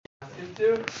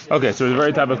Okay, so we're the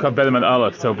very top of Kav Bedim and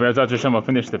Aleph. So Be'ezrat Hashem will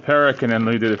finish the parak, and then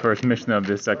we'll do the first Mishnah of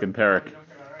this second parak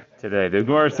today. The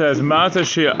Gemara says, Ma'ata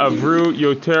she'avru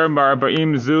yoter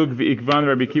ma'arba'im zug v'ikvan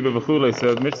Rabbi Kiva v'chulei.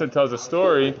 So the Mishnah tells a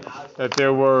story that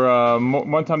there were,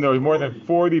 one time there was more than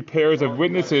 40 pairs of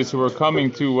witnesses who were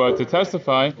coming to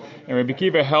testify, and Rabbi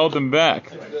Kiva held them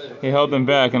back. He held them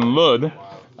back in Lud.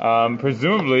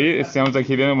 Presumably, it sounds like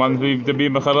he didn't want to be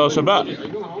Mechalel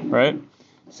Shabbat, right?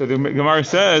 So the Gemara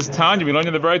says, Tanya, we learned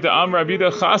in the Braita, Am Rabbi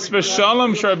Yehuda Chas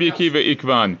v'Shalom Rabbi Akiva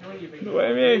Ikvan. What do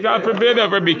you mean? God forbid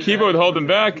that Rabbi Akiva would hold him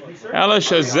back. Ela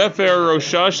sheZefer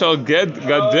Rosha shel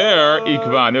Gader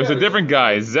Ikvan. There was a different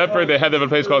guy, Zephyr, the head of a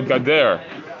place called Gader.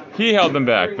 He held them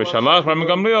back. V'Shalach Rabbi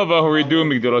Gamliel v'Horidu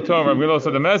Migdoloto. Rabbi Gamliel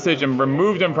said the message and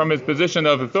removed him from his position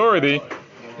of authority,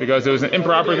 because it was an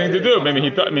improper thing to do. Maybe he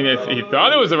thought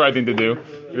it was the right thing to do.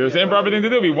 If it was an improper thing to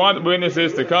do, we want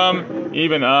witnesses to come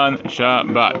even on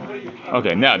Shabbat.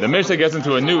 Okay, now the Mishnah gets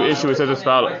into a new issue. It says as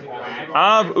follows: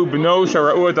 Av ubno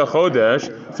shara'u et chodesh.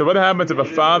 So what happens if a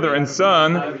father and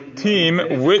son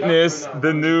team witness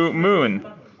the new moon?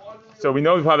 So we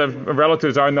know the father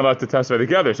relatives aren't allowed to testify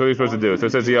together. So what are you supposed to do? So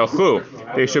it says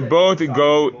Yalchu. They should both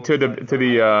go to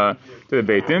the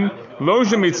Beit Din. Lo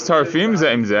shemitz tarfim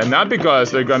ze'im zeh, not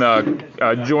because they're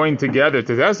gonna join together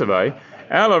to testify.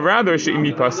 Ela rather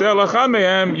she'imi pasel lachad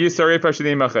mehem yisarei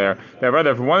pashadim acher. That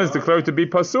rather, if one is declared to be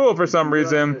pasul for some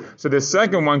reason, so the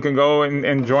second one can go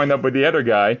and join up with the other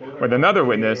guy, with another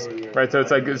witness, right? So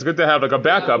it's good to have like a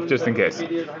backup just in case.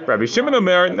 Rabbi Shimon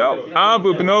Omer, no,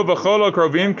 abu b'no v'chol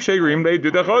krovim ksherim they do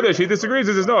the chodesh. He disagrees.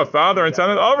 He says no, a father and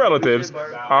son and all relatives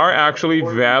are actually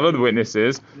valid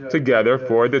witnesses together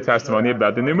for the testimony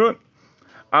about the new moon.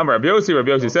 Rabbi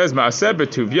Yossi says, Ma'aseh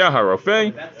b'Tuvia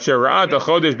harofei, shera'at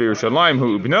ha'chodesh b'Yerushalayim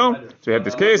hu ubno. So we have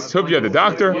this case, Tuvia the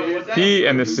doctor, he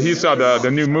saw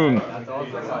the new moon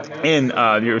in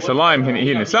Yerushalayim,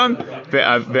 he and his son,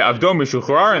 ve'avdo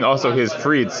mishuchrar, and also his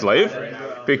freed slave.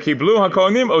 Ve'kiblu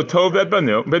ha'kohanim otov et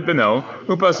beno,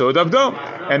 u'pasod avdo.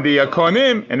 And the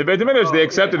Kohanim and the Beit HaMikdash, they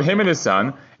accepted him and his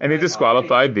son, and they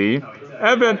disqualified the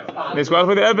Eved.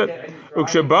 When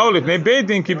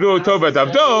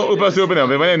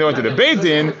they went to the Beit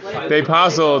Din, they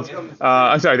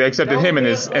accepted him and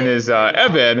his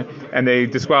Eved, and they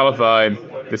disqualified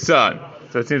the son.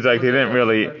 So it seems like they didn't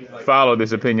really follow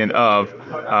this opinion of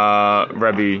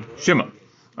Rabbi Shimon.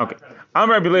 Okay. I'm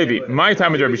Rabbi Levi. My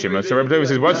time is Rabbi Shimon. So Rabbi Levi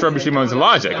says, what's Rabbi Shimon's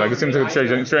logic? Like, it seems like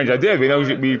a strange idea. We know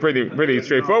we pretty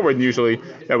straightforward usually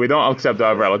that we don't accept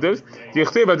our relatives. It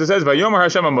says, "Vayomer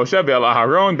Hashem Moshe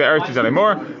be'Aharon be'eretz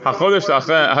Yisrael hachodesh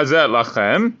hazeh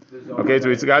lachem." Okay,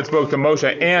 so God spoke to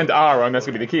Moshe and Aaron. That's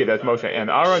going to be the key. That's Moshe and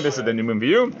Aaron. This is the new moon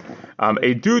view.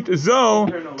 Edut zo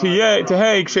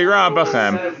tehei ksheira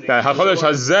b'chem. That hachodesh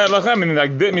hazeh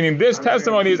lachem, meaning this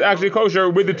testimony is actually kosher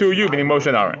with the two of you, meaning Moshe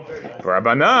and Aaron.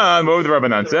 Rabbanan, what would the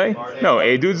Rabbanan say? No,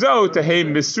 Edut zo tehei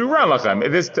misura lachem.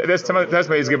 This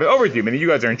testimony is given over to you, meaning you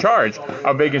guys are in charge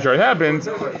of making sure it happens,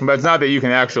 but it's not that you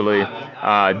can actually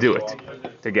do it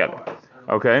together.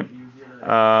 Okay?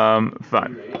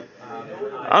 Fine.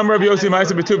 I'm Rabbi Yossi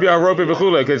Ma'aseh b'Tuvia Harope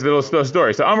v'chulei, because it's a little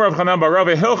story. So I'm Rav Chanan bar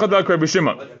Rava Hilchadak Rabbi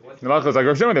Shimon. The halacha is like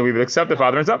Rabbi Shimon that we would accept the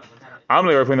father and son. I'm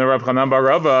Rav Chanan bar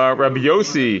Rava Rabbi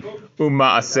Yossi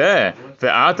u'Ma'aseh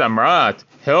ve'at Amrat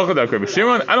Hilchadak Rabbi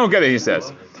Shimon. I don't get it. He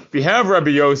says we have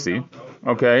Rabbi Yossi,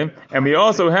 okay, and we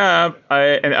also have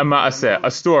a Ma'aseh, a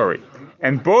story.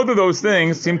 And both of those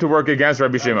things seem to work against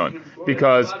Rabbi Shimon,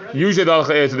 because usually the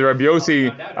halacha is the Rabbi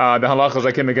Yossi, the halacha is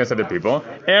like him against other people.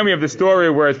 And we have the story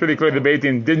where it's pretty clear the Beit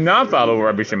Din did not follow what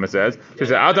Rabbi Shimon says. So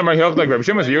you're going to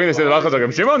say the halacha is like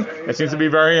Rabbi Shimon? It seems to be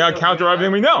very counter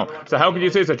everything we know. So how could you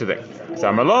say such a thing?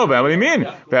 So what do you mean?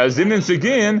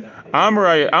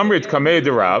 Amrit kamei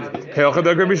derav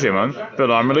helchadak Rabbi Shimon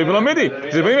v'lamrli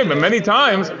v'lamidi. But many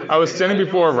times I was standing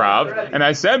before Rav and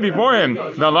I said before him the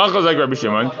halacha is like Rabbi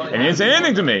Shimon, and he didn't say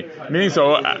anything to me. Meaning,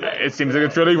 so it seems like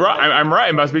it's really right. I'm right.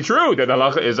 It must be true that the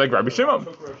halacha is like Rabbi Shimon,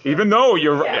 even though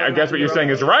I guess what you're saying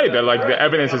is right. That like the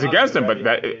evidence is against him, but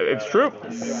that it's true.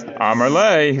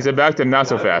 Amarle, he said back to him not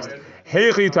so fast.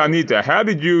 Heichi Tanita, how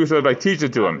did you sort of like teach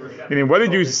it to him? Meaning, what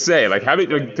did you say? Like, tell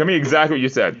me exactly what you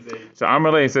said. So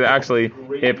Amarle said, actually,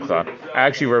 Ipcha. I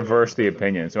actually reversed the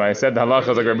opinion. So when I said the halacha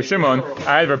is like Rabbi Shimon,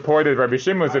 I had reported Rabbi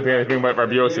Shimon's opinion as being what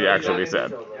Rabbi Yossi actually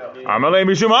said. Amarle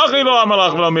mishum achi lo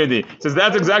amalach v'lo midi. Says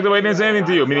that's exactly why he didn't say anything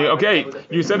to you. Meaning, okay,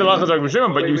 you said the halacha is like Rabbi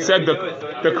Shimon, but you said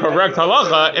the correct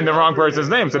halacha in the wrong person's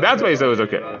name. So that's why he said it was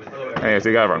okay. Anyway, so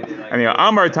you got it wrong. Anyway,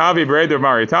 Amar Tavi, Bereder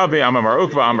Mari Tavi, Amar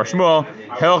Ukva, Amar Shmuel,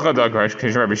 Helcha Dag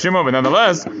Rabbi Shimon, but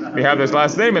nonetheless, we have this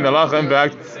last name, and the halacha, in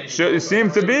fact,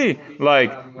 seems to be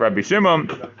like Rabbi Shimon.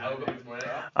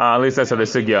 At least that's how the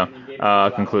Sigya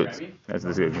concludes. As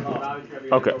the Zug concludes.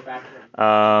 Okay.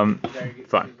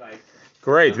 Fine.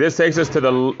 Great. This takes us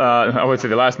to I would say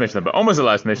the last Mishnah, but almost the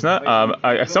last Mishnah.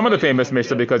 Some of the famous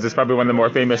Mishnah, because it's probably one of the more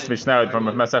famous Mishnah from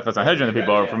Masechtas Sanhedrin that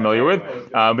people are familiar with.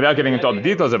 Without getting into all the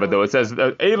details of it, though, it says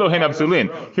Elohin Absulin.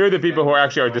 Here are the people who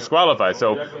actually are disqualified.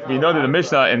 So we know that the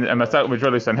Mishnah in Masechtas, which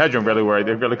really Sanhedrin, really where it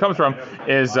really comes from,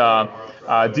 is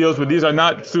deals with these are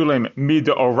not psulim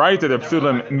midoraita, they're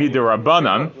psulim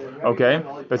midorabanan. Okay,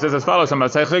 but it says as follows: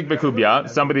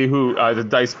 somebody who is a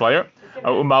dice player.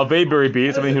 Umalvei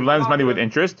beribi, somebody who lends money with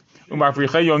interest.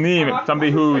 Umarfrichei yonim, somebody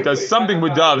who does something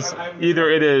with doves. Either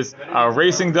it is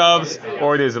racing doves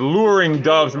or it is luring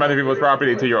doves from other people's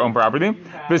property to your own property.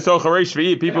 V'socharei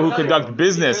shvi'i, people who conduct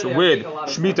business with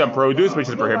shmita produce, which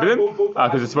is prohibited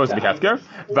because it's supposed to be hefker.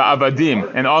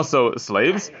 Va'avadim, and also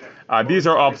slaves. These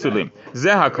are all psulim.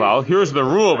 Zehaklal, here's the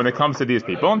rule when it comes to these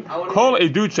people. Kol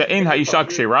edut she'en ha'isha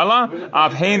ksherala,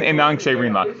 av hein enan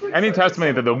ksherin. Any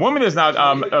testimony that the woman is not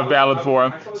valid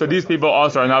for, so these people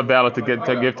also are not valid to give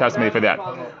testimony for that.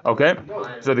 Okay?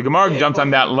 So the Gemara jumps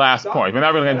on that last point. We're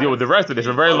not really going to deal with the rest of this.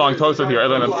 There's a very long tosafot here,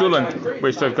 Elon of Psulin,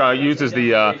 which uses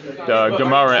the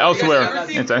Gemara elsewhere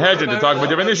in Sanhedrin to talk about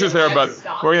different issues there, but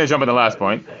we're going to jump on the last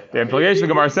point. The implication the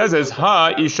Gemara says is,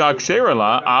 ha'isha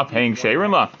ksherala, av hein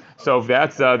ksherin. So if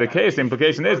that's the case, the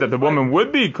implication is that the woman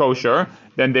would be kosher,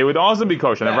 then they would also be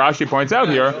kosher. And Rashi points out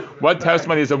here, what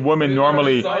testimony is a woman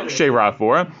normally sheira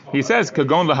for? He says,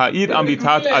 Kagon laha'id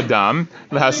ambitat adam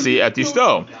lahasi et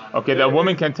ishto. Okay, that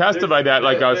woman can testify that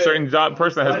like a certain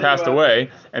person has passed away,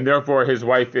 and therefore his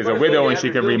wife is a widow and she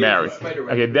can remarry.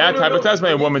 Okay, that type of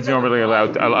testimony a woman's normally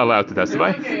allowed to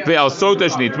testify. Ve'al sota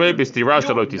shnitmei b'stira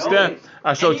shelo tisteh.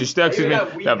 Ashot tishteh, excuse me,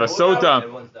 that a sota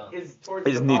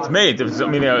is nitmei.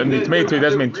 Nitmei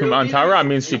doesn't mean tumantara,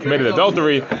 means she committed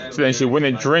adultery, so then she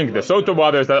wouldn't drink the sota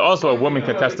water. So that also a woman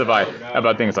can testify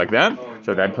about things like that.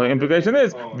 So that implication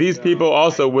is these people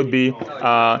also would be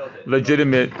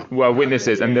legitimate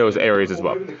witnesses in those areas as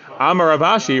well. Amar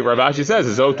Ravashi says,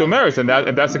 Zoto Meris, and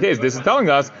if that's the case, this is telling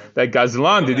us that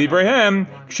Gazlan did Ibrahim,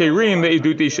 Ksherim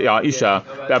le'iduti isha,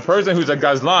 that person who's a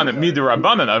Gazlan,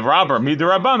 midirabanan, a robber,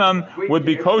 midirabanan, would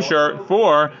be kosher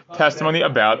for testimony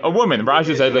about a woman.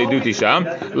 Rashi said, le'iduti isha,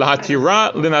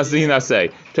 lahatira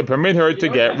linazinase, to permit her to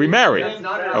get remarried.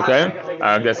 Okay?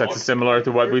 I guess that's similar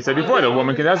to what we said before. The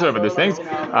woman can testify about these things.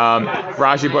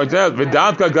 Rashi points out,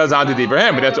 V'davka Gazan did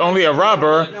Ibrahim, but that's only a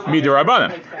robber,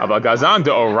 midirabanan. About Gazan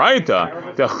de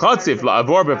Oraita, the Chatzif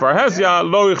la'avor befarhesya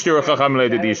lo yichshir chacham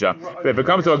le'edisha. If it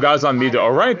comes to a Gazan mida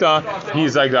Oraita,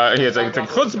 he's like he has like a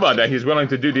chutzpah that he's willing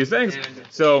to do these things,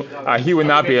 so he would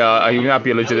not be a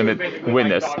legitimate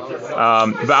witness.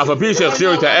 Even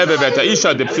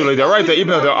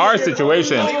though there are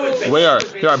situations where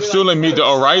there are psulim mida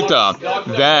Oraita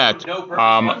that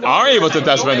are able to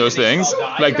testify those things,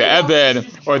 like the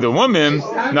Eved or the woman,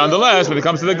 nonetheless, when it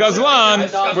comes to the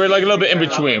Gazlan, we're like a little bit in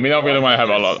between. We don't really want to have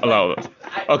a lot of those.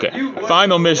 Okay,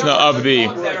 final Mishnah of the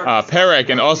Perek,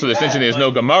 and also the distinction there's no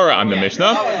Gemara on the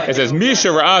Mishnah. It says, Misha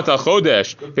ra'at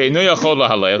chodesh ve'ino yachol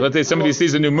lahalech. Let's say somebody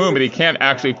sees a new moon, but he can't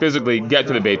actually physically get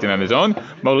to the Beit Din on his own.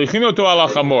 Molichin oto ala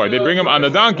chamor. They bring him on a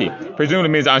donkey. Presumably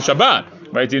means on Shabbat.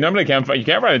 Right? You normally can't ride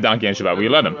a donkey on Shabbat. We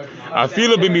let him.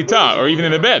 Afilu b'mita, or even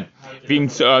in a bed. Vim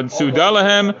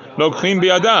sudalahem lokhin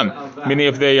bi'adam. Meaning,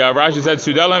 if they Rashi said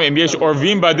sudalahem imyesh or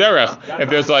vim baderech, if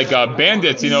there's like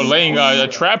bandits, laying a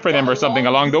trap for them or something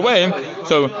along the way,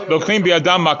 so lokhin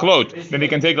bi'adam maklot, then they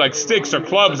can take like sticks or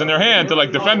clubs in their hand to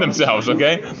like defend themselves.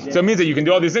 Okay, so it means that you can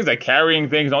do all these things like carrying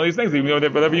things and all these things,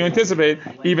 whatever you anticipate,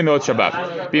 even though it's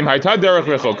Shabbat. Vim haytad derech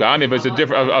rechokan, if it's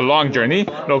a long journey,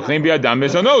 lokhin bi'adam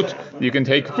mizonot, you can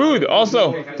take food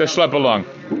also to schlep along.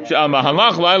 Because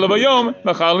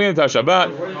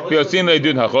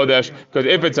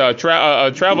if it's a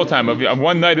travel time of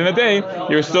one night in a day,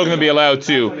 you're still going to be allowed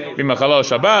to be machalal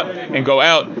Shabbat and go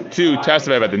out to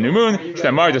testify about the new moon.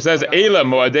 Shtamar just says, Eila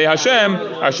moadei Hashem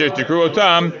asher tikru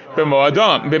otam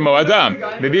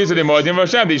b'moadam. These are the moadim of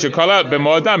Hashem that you should call out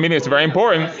b'moadam, meaning it's very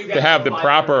important to have the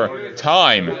proper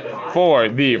time for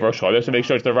the Rosh Chodesh to make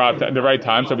sure it's the right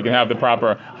time, so we can have the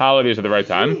proper holidays at the right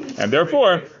time, and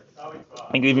therefore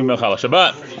and give him Melchal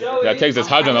Shabbat. That takes us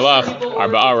Hadran Alach,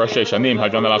 Arba'a Roshei Shanim,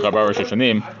 Hadran Alach, Arba'a Roshei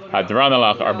Shanim, Hadran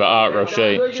Alach, Arba'a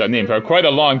Roshei Shanim. For quite a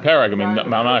long parak. I mean,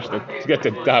 mamash, to get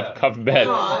to have Kaf Bet,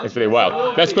 it's pretty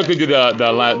wild. Let's quickly do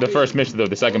the first Mishnah of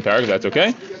the second parak, if that's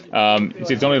okay. You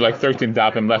see, it's only like 13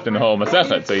 dapim left in the whole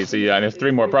Masechet. So you see, and there's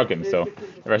 3 more prakim. So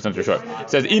the rest are short. It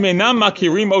says, "Imenam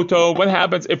makirim oto." What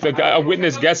happens if a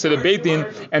witness gets to the Beit Din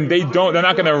and they're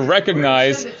not going to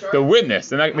recognize the witness?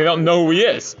 They don't know who he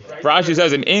is. Rashi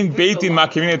says, "In Beit Din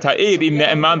makirin ta'id im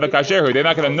ne'eman v'kasheru." They're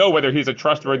not going to know whether he's a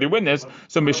trustworthy witness.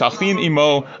 So mishalchin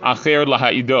imo acher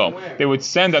lahaido. They would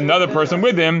send another person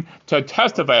with him to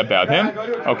testify about him.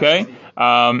 Okay.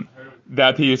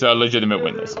 That he is a legitimate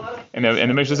witness. And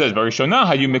the Mishnah says, originally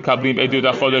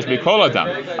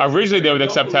they would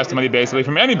accept testimony basically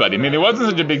from anybody. I mean, it wasn't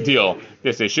such a big deal,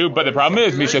 this issue, but the problem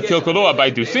is, once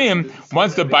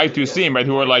the Baitusim, right,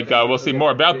 who were like, we'll see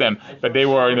more about them, but they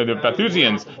were, the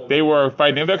Bathusians, they were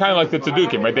fighting, they're kind of like the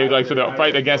Tzedukim, right, they like sort of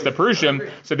fight against the Perushim,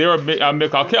 so they were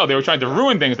Mikalkel, they were trying to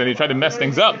ruin things, and they tried to mess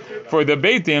things up for the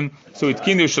Beitim, so it's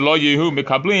Kinu Shalo Yehu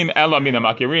Mikablim Ela Mina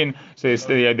Makirin, so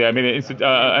they made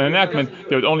an enactment.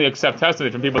 They would only accept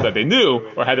testimony from people that they knew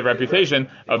or had the reputation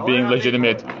of being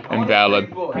legitimate and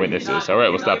valid witnesses. All right,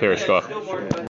 we'll stop here. Shkoch.